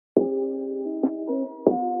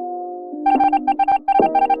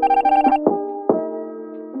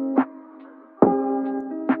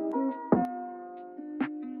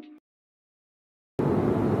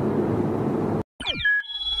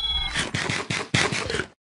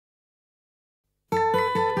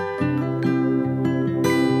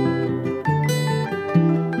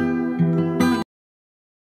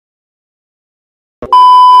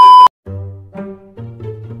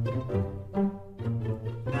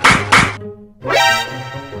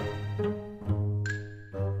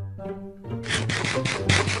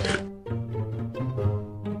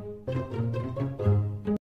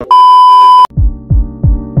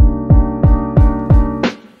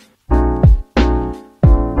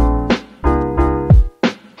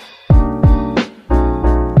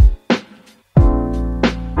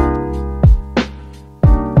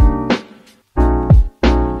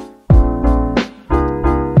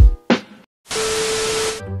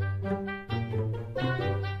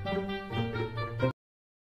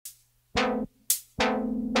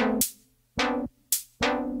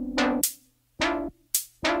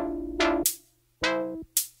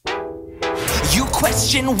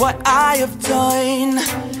Question what I have done.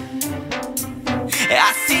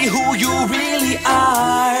 I see who you really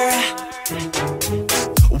are.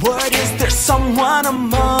 Word is there someone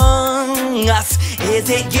among us? Is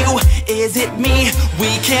it you? Is it me?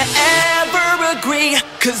 We can't ever agree.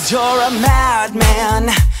 Cause you're a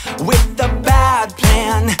madman with a bad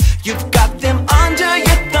plan. You've got them under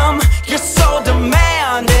your thumb. You're so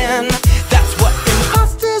demanding. That's what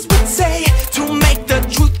imposters would say to make the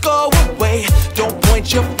truth go away. Don't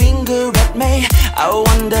point your finger at me. I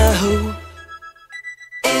wonder who.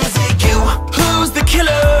 Is it you? Who's the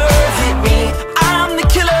killer? Is it me? I'm the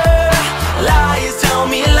killer. Lies, tell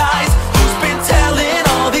me lies. Who's been telling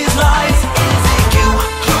all these lies? Is it you?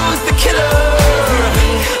 Who's the killer? Is it me?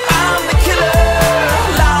 I'm the killer.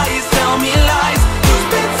 Lies, tell me lies. Who's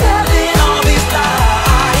been telling all these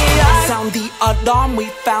lies? Sound the alarm, we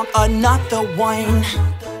found another one.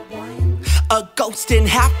 A ghost in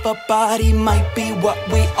half a body might be what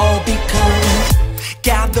we all become.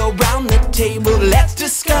 Gather round the table, let's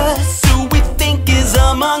discuss who we think is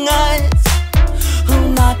among us,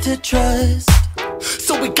 who not to trust.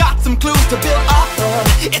 So we got some clues to build off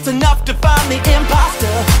of. It's enough to find the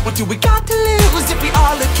imposter. What do we got to lose if we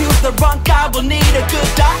all accuse the wrong guy? We'll need a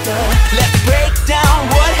good doctor. Let's break down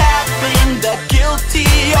what happened. The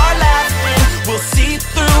guilty are laughing. We'll see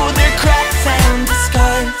through their cracks and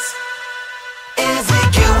discuss. Is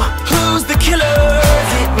it you? Who's the killer?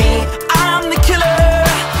 Is it me? I'm the killer.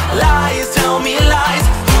 Lies, tell me lies.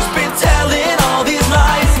 Who's been telling all these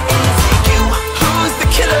lies? Is it you? Who's the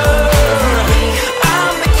killer? Is it me?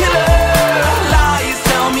 I'm the killer. Lies,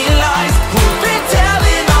 tell me lies. Who's been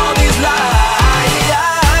telling all these lies?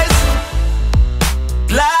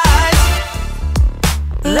 Lies,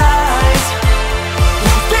 lies.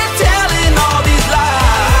 Who's been telling all these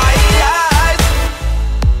lies?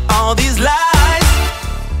 All these lies.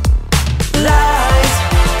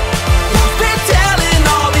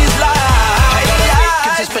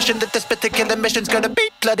 That this particular mission's gonna be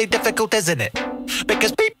bloody difficult, isn't it?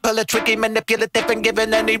 Because people are tricky, manipulative, and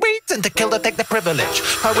given any reason to kill or take the privilege.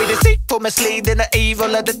 Are we deceitful, misleading, or evil?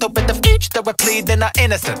 A little bit of each, though we're pleading our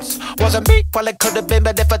innocence. Wasn't me, well it could have been,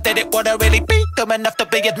 but if I did it, would I really be dumb enough to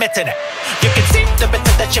be admitting it? You can see the bits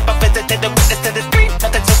of that ship I visited, the witness to this dream.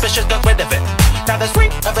 Nothing suspicious, got rid of it. Now the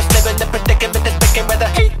sweet of us living the predicament is picking whether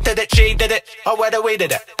he did it, she did it, or whether we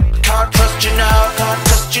did it. Can't trust you now, can't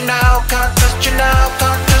trust you now, can't trust you now,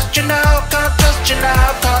 can't trust you now, can't trust you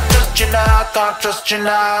now, can't trust you now, can't trust you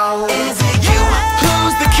now. Is it you?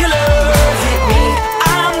 Who's the killer? Is it me?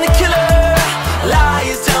 I'm the killer.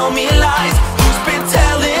 Lies, tell me lies.